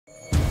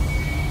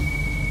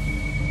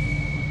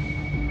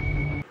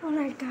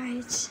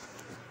guys,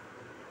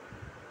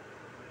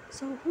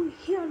 so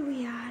here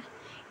we are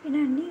in a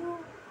new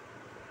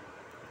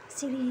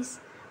series,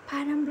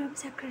 Fire Emblem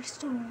Sacred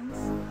Stones.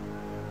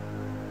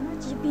 Not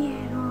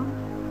GBA ROM.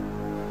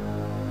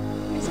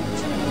 It's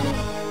actually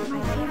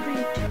my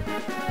favorite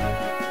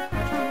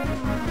from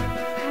Fire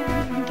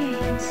Emblem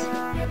games.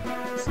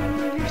 So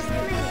let's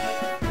play.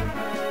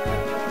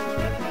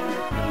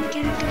 In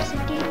character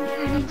setting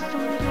and in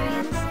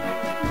storylines,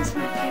 it's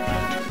my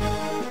favorite.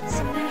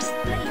 So let's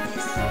play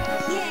this.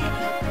 Yay!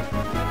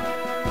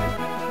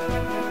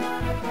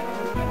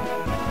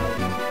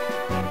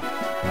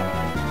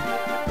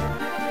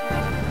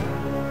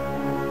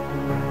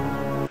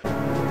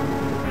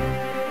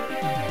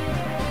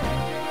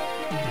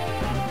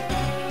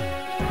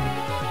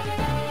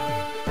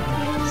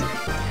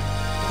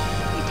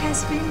 It has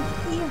been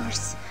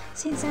years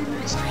since I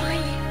last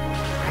played,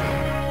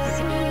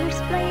 so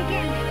let's play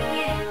again.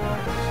 Yeah,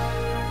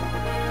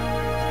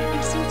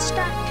 let's hit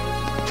start.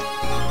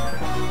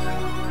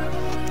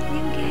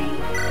 New game.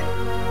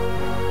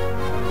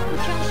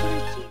 Just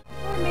legit,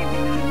 or maybe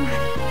normal.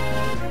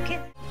 Okay.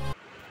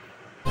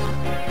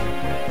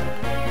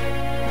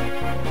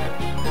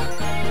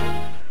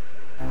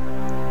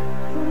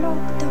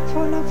 Prologue, the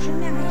fall of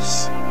Renais.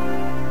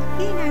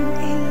 In an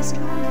age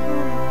long ago,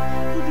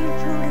 evil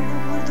floated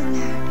over the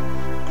land.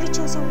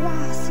 Creatures of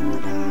vast in the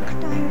dark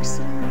tides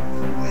ran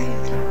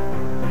wild.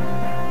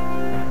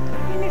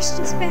 In its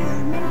despair,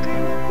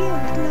 mankind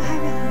appealed to the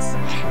heavens,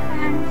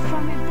 and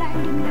from a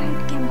blinding light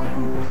came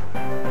hope.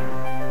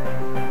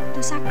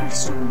 The sacred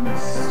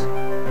stones.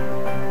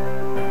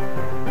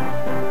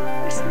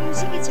 Its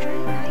music is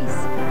really nice.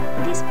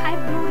 These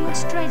 5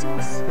 glorious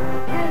treasures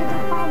held the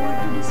power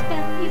to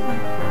dispel evil.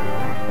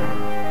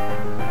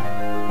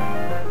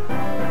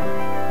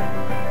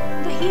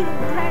 The hero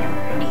Renais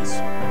and his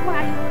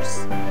warriors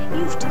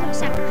used the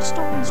sacred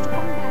stones to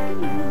combat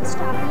evil's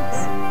darkness.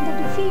 They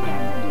defeated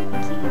the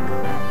demon king.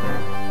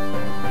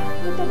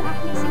 With the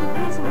darkness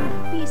imprisoned,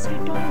 peace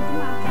returned to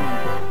Valter.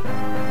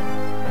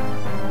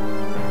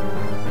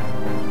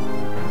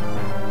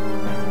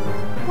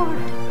 But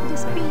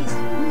this peace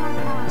would not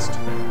last.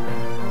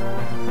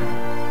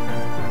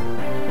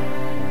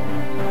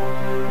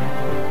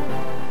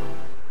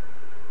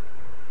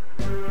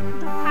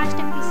 The first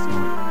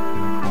episode,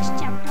 first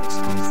chapter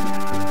starts now.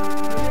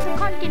 The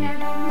continent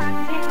of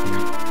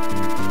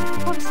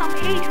for some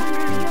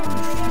 800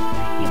 years,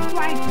 a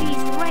quiet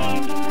peace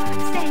reigned in the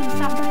absence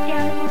of the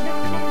terrible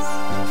darkness.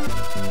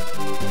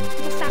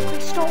 The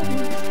sacred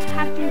stones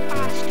have been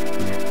passed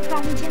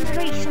from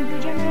generation to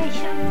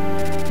generation.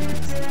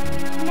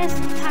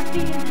 Nests have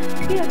been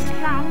built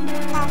around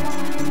their power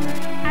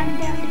and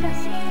their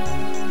legacy.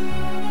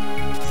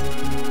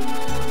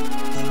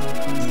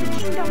 The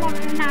kingdom of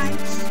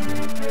Renais,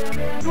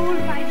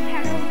 ruled by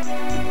Pharaoh,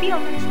 the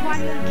fearless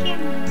warrior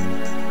king.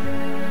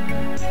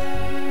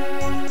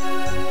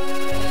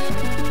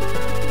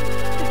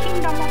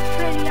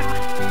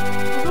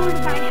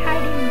 By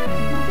hiding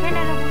the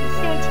venerable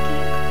sage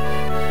king.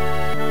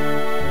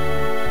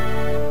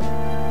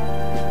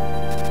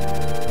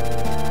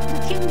 The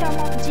kingdom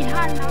of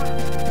Jihana,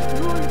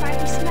 ruled by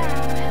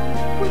Ismail,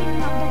 queen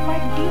of the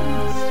white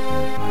demons.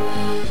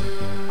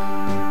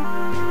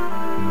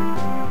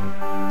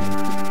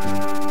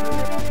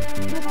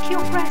 The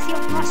theocracy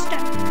of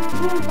Mustang,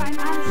 ruled by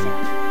Ansel,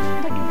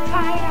 the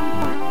divine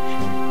emperor.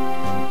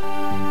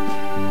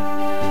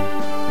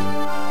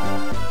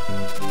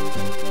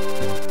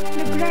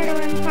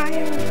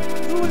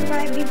 Ruled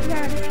by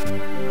Valter,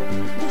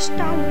 the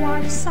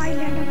stalwart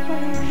silent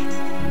emperor.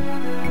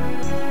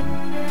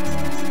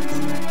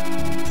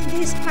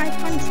 These 5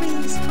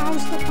 countries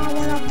house the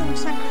power of the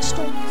sacred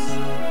stones.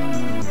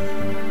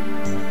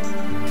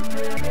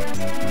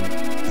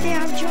 They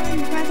are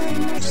joined by the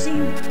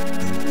emerging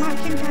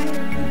mercantile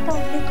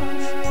republic of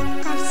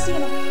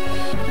Carcillo.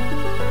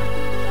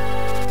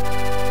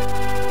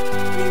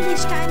 In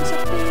these times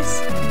of peace,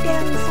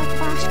 tales of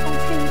past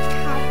conflict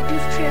have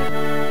drifted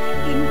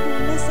into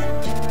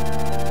legend,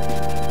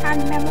 and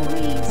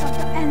memories of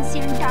the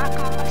ancient dark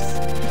hours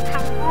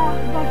have all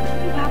but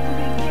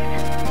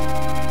evaporated.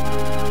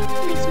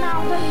 It is now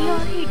the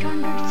year 803.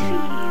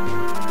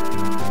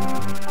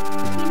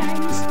 In an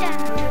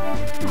instant,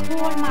 the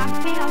whole Mark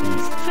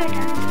is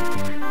threatened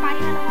by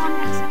an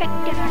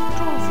unexpected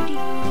atrocity.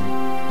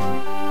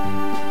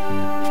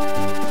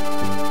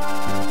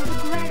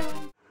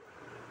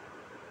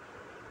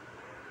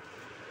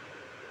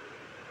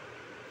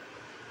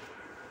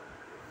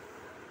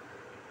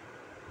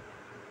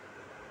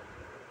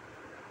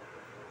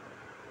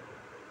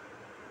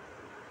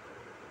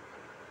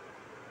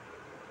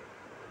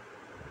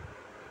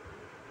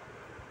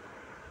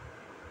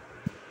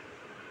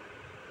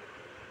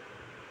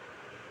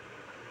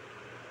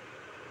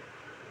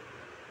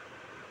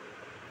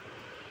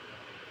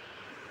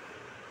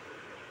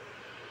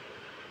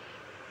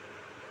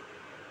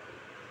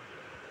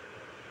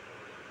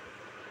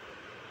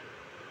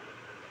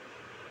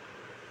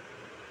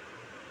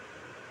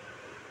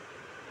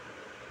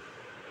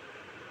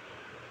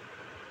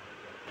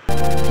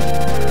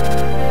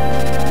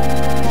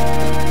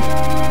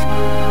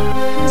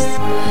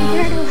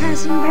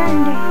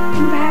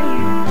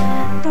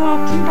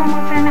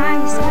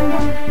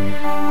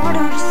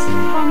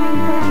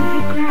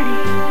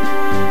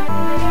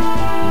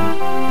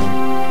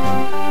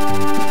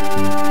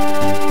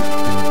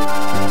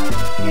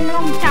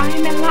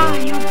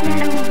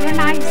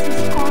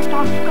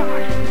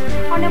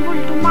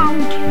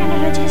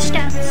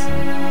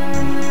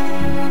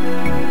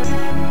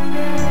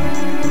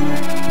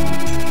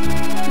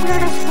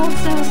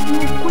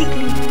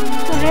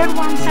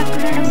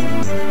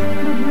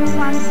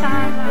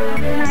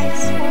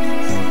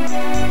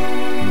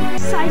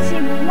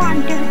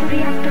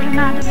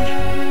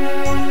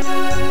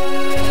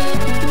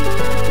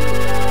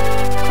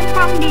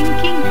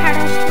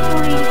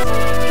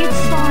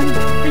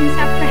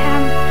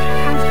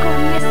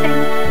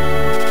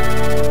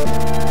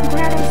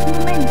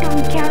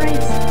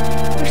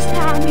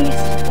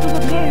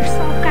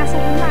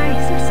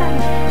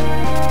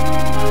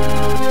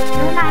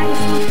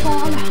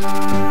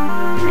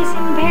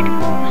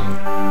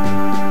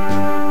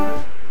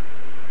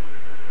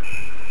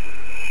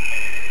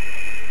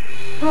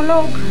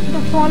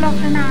 soul of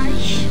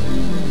Renais.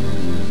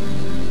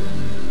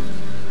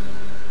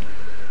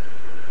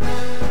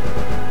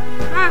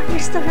 Ah,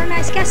 it's the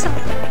Renais castle.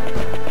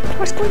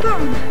 What's going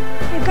on?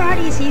 A guard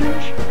is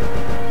here.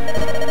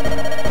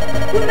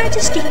 Your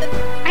Majesty,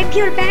 I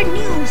bear bad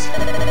news.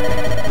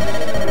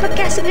 The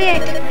castle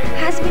gate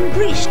has been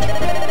breached.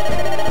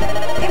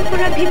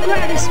 Emperor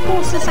Vigrad's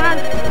forces are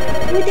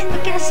within the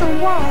castle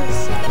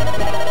walls.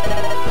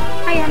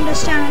 I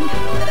understand.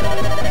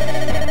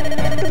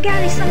 The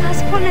garrison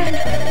has fallen.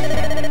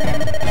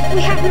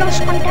 We have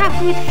lost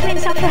contact with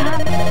Prince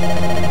Abraham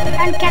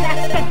and can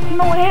expect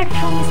no aid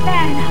from his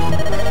men.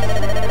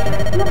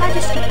 Your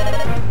Majesty,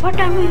 what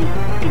are we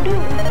to do?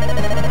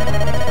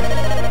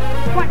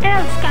 What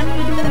else can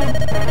we do?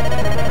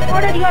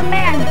 Order your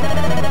men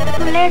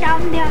to lay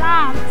down their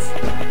arms.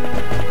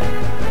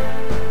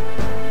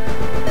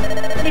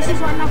 This is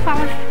one of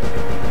our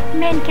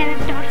main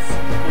characters,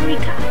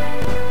 Rika.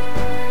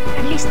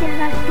 At least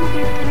there are two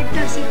main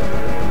characters here.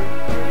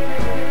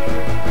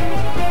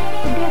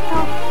 The death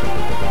of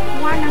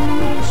one among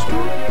those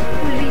two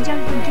will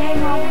result in gain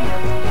of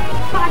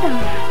father.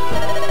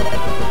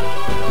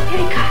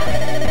 Rika,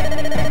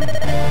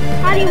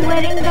 are you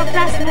wearing the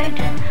bracelet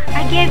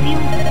I gave you?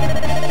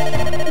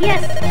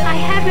 Yes, I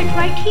have it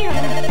right here.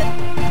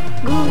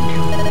 Good.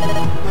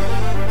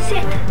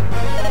 Seth.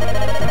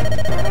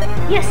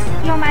 Yes,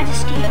 Your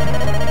Majesty.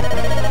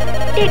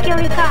 Take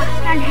Eureka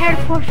and head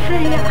for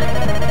Freya.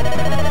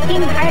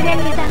 King Hayden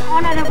is an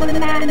honorable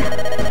man.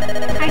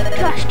 I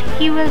trust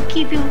he will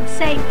keep you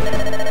safe.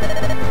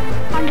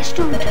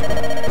 Understood.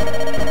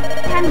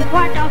 And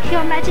what of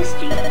Your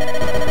Majesty?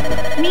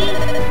 Me?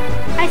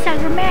 I shall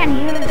remain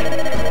here.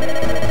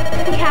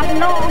 We have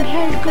long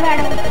held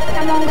Grado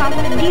among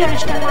our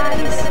dearest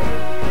allies,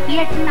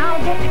 yet now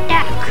they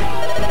attack.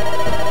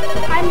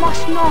 I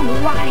must know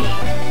why.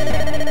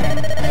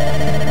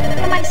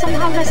 Am I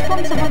somehow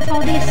responsible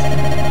for this?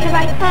 Have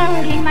I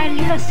erred in my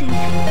leadership?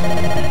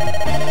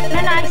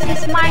 Renais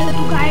is mine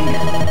to guide.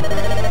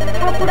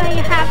 How could I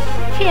have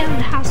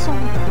failed her so?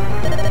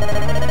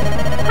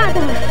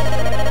 Father,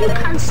 you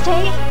can't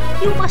stay.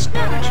 You must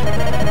not.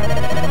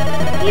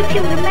 If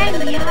you remain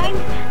behind,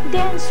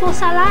 then so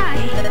shall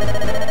I.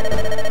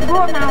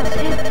 Go now,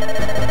 Seth.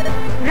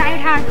 Ride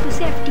hard to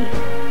safety.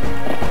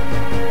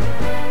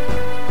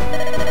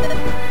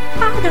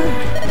 Father!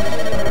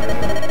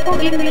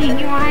 Forgive me,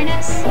 Your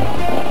Highness.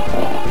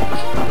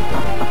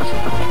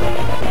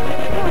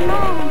 Oh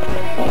no!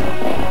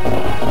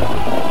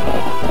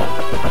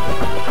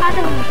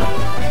 Father,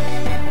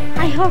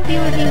 I hope you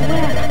will be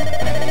well.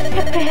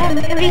 Abraham,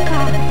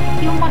 Erika,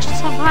 you must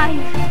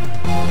survive.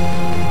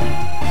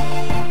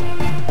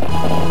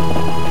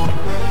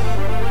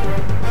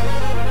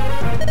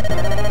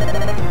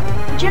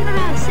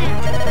 General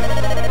Seth,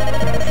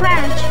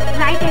 French,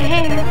 right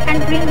ahead and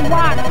bring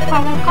word of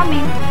our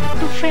coming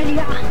to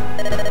Freya.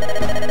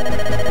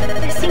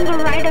 A single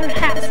rider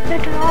has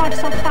better odds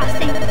of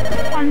passing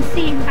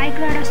unseen by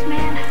Grado's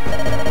men.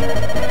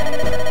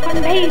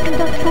 Convey to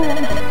the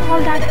throne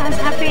all that has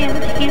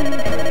happened here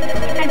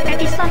and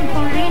petition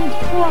for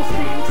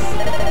reinforcements.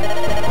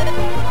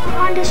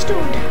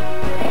 Understood.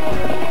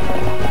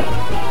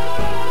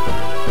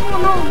 Oh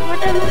no,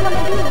 what are we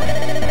gonna do?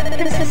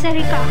 Princess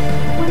Erika,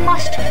 we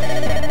must...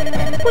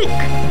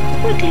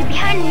 Quickly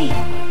behind me!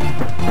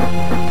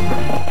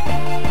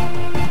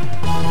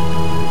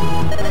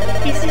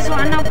 This is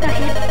one of the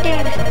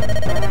hated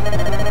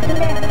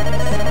levels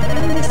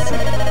in this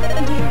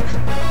game.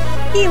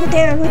 You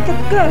there with the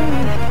girl!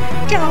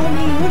 Tell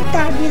me, would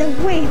that be the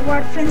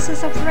wayward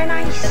princess of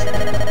Renais?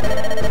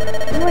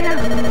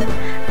 Well,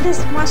 this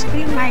must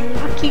be my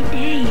lucky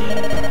day.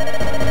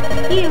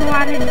 You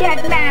are a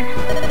dead man.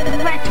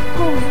 Let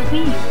go of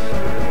me.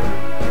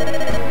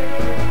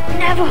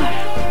 Never!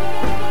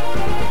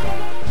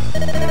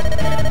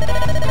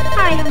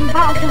 I am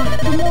Valter,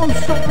 the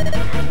monster,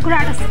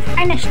 Grado's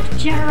finest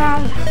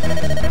general.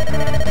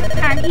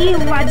 And you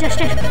are just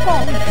a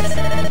corpse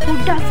who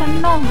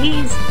doesn't know he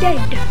is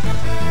dead.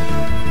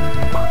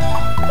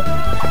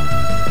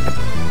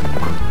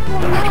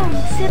 Oh no,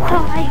 Seth,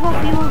 I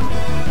hope you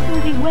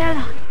will be well.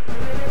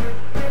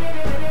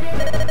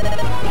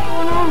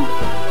 Oh no.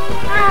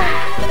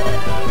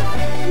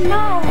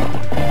 No.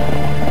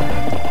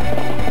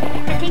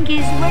 I think he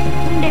is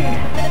wounded.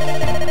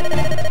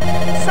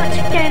 Such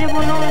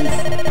terrible odds,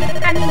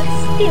 and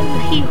still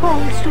he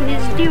holds to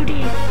his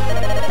duty.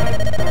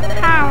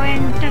 How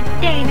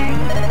entertaining.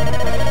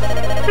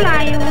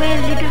 Fly away,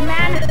 little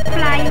man,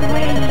 fly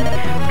away.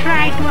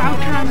 Try to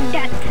outrun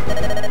death.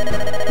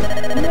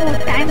 More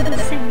time to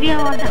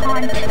severe the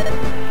hunt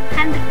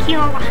and the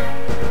cure.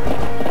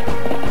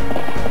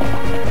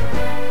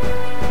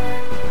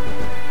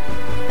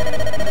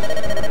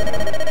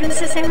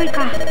 Princess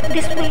Erika,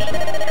 this way.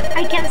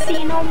 I can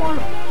see no more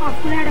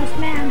of Grado's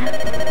men.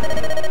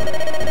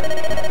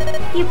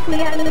 If we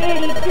have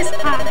made it this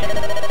far,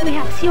 we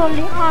have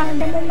surely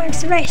earned a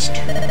moment's rest.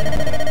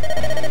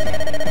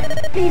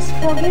 Please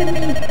forgive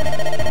me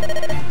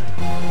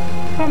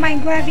for my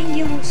grabbing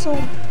you so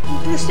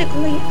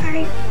brusquely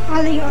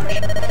earlier.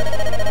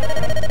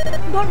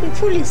 Don't be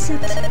foolish,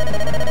 Seth.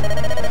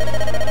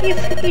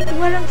 If it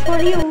weren't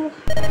for you,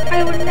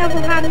 I would never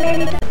have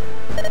made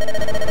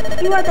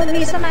it. You are the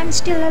reason I'm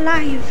still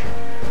alive.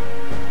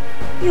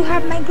 You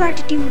have my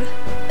gratitude.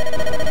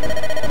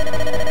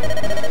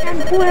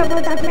 And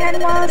whoever that man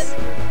was,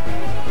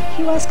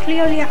 he was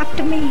clearly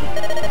after me.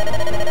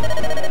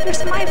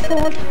 It's my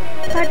fault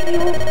that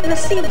you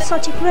received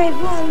such a great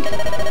wound.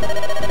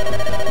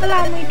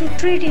 Allow me to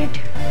treat it.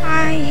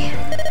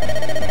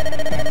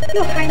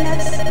 Your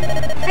Highness,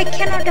 I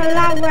cannot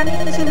allow an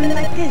injury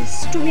like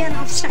this to be an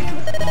obstacle.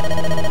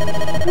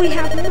 We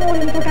have more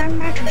important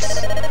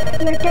matters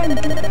to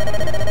attend to.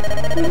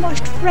 We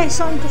must press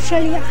on to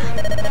Frelia.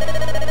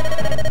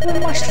 We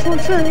must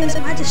fulfill His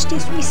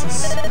Majesty's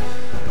wishes.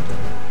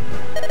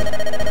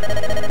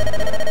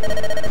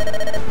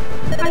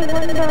 I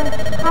wonder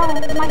how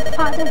my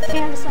father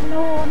fares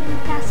alone in the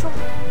castle.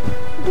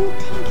 Do you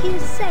think he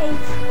is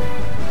safe?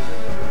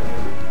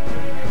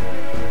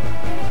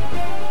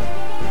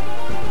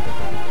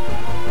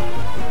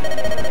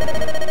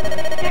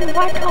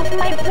 What of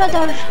my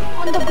brother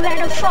on the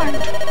greater front?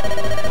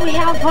 We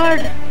have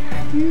heard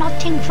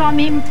nothing from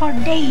him for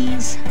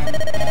days.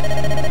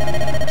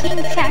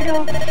 King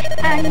Pharaoh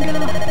and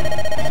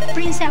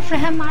Prince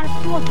Ephraim are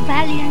both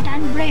valiant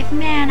and brave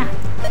men.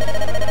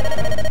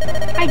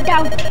 I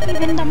doubt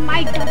even the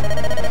might of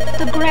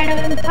the greater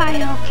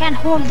empire can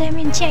hold them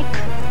in check.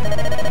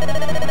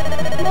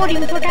 More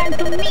important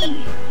to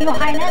me, Your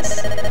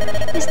Highness,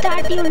 is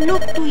that you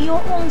look to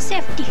your own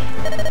safety.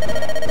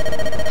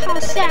 How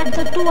sad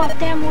the two of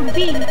them would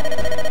be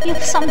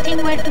if something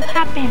were to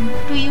happen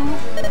to you.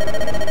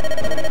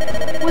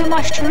 We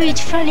must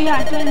reach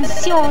Frelia to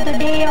ensure the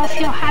day of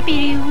your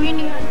happy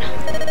reunion.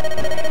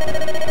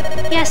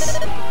 Yes,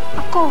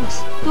 of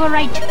course, you are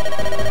right.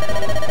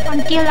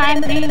 Until I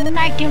am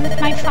reunited with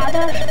my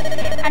father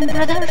and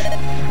brother,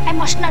 I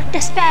must not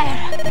despair.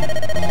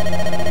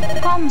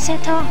 Come,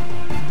 Seth,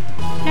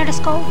 let us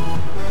go.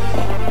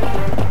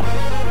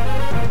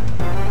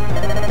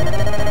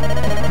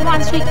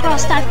 Once we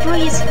cross that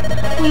bridge,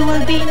 we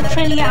will be in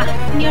Frelia,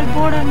 near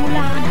border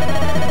Mulan.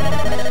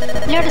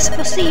 Let us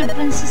proceed,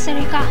 Princess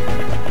Erika.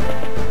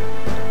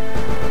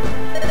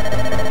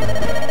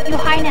 Your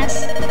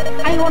Highness,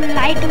 I won't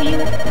lie to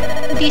you.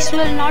 This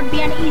will not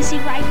be an easy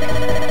ride.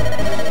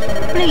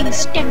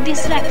 Please take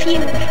this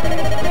refuge.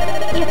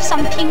 If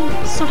something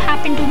should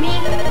happen to me,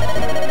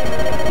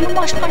 you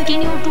must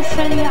continue to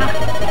Frelia,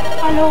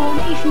 alone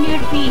if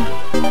need be.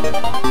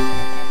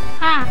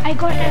 I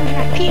got an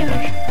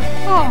refuge.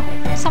 Oh,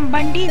 some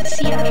bandits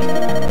here.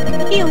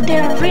 You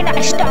there,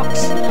 Renais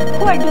dogs.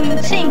 Where do you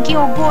think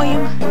you're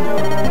going?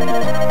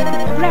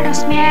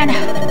 Renais man.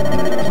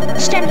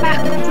 Stand back,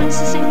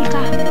 Princess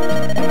Erika.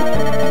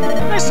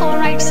 It's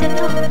alright,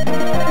 Seth.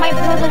 My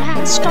brother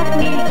has taught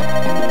me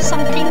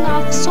something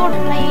of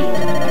swordplay.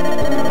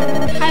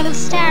 I will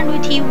stand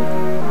with you.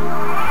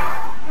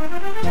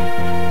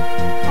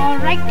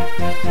 Alright,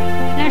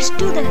 let's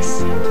do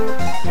this.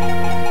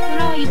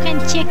 You can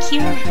check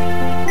here.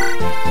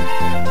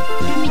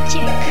 Let me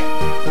check.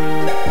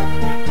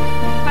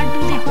 What do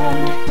they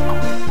hold?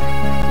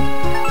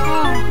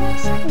 Oh,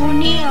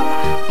 O'Neill.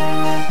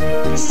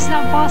 This is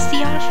the boss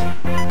here.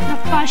 The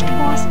first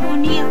boss,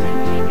 O'Neill,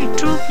 a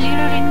troop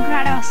leader in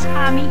Grados'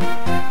 army.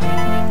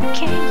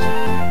 Okay.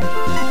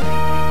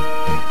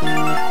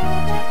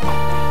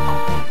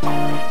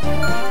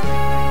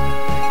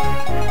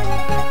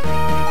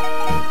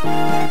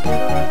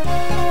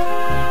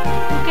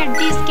 Look at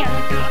these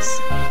characters.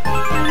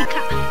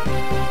 Erika,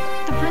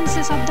 the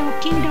princess of the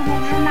kingdom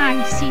of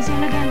Renais, is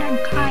elegant and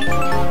kind.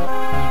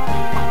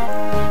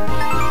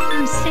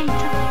 And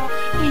Seth,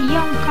 a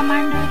young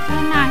commander of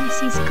Renais,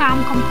 is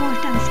calm,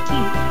 composed and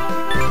skilled.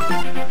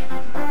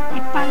 A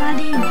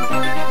paladin.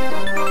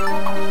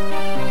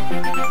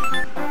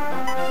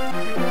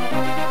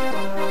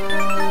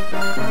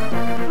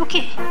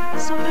 Okay,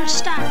 so let's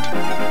start.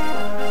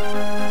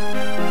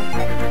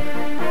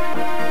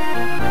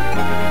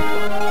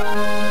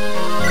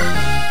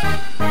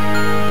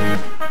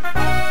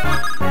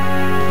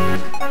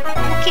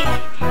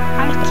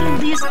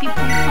 These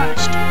people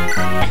first.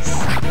 Yes.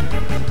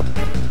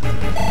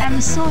 I'm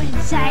so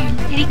exiled.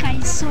 Erika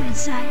is so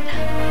exiled.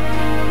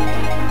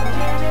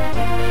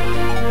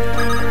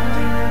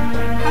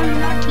 I will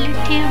not let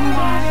him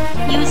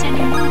use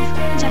any move.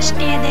 Just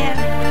stay there.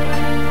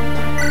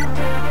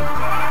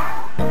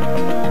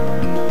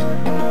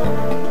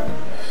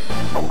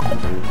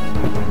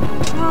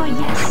 Oh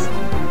yes.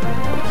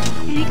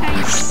 Erika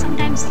is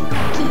sometimes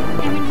lucky.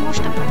 I mean most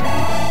of the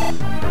time.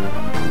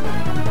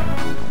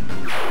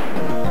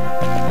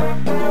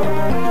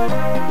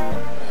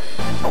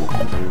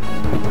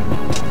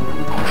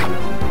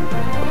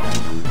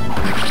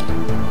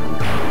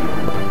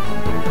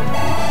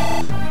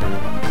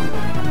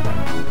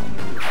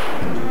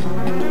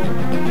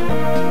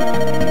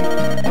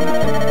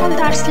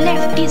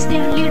 Left is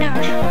their leader.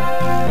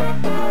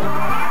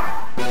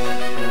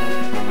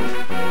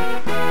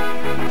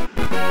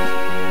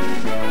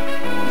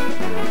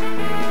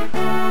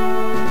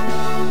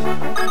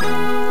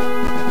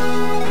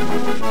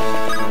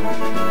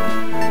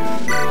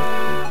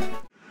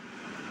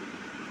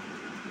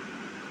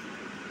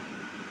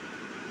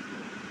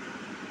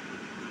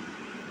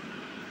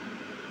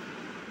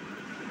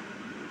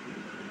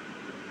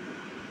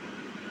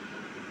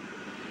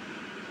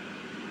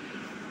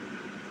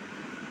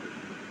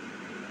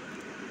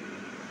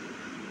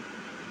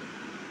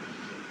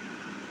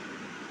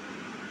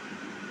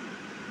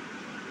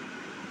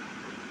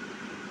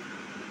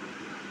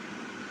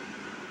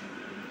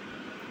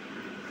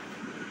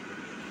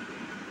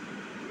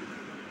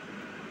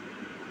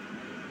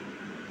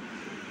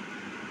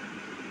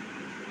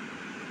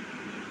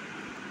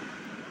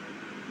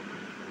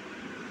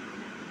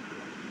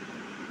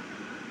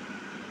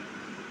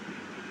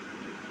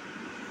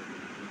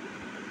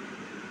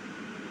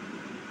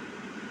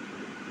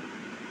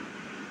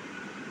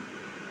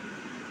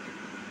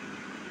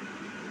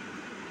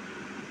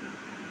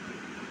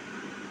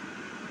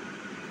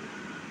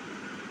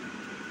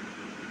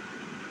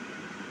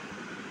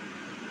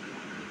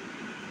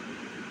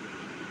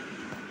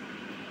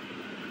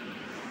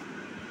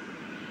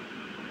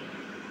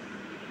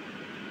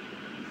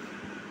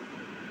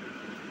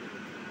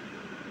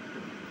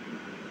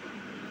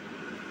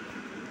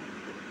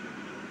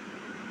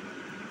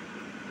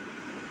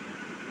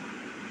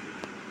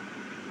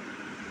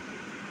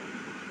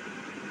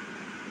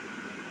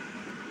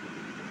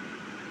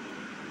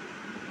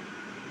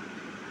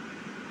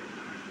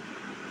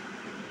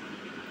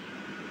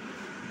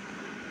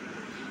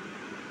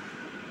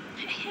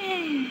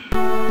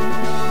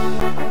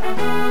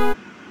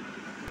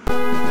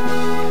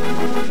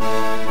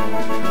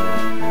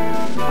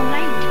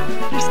 Alright,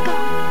 let's go.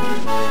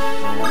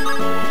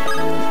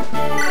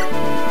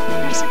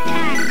 Let's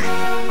attack.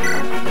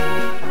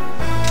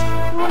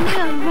 Oh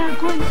no,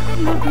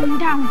 we're going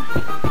down.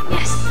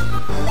 Yes.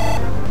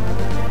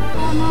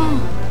 Oh no.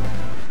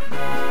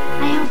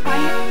 I hope I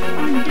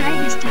won't die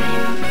this time.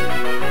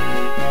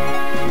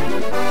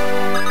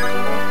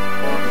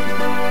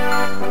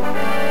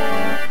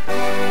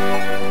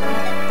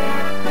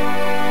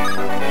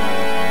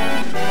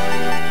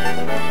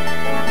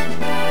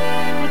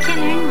 I can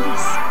end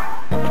this.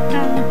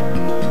 But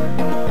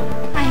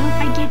I hope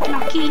I get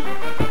lucky.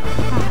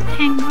 Oh,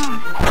 thank God.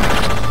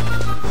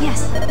 Yes,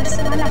 that's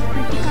all of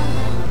critical.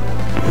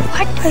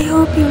 I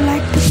hope you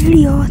liked the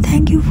video.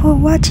 Thank you for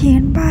watching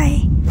and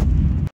bye.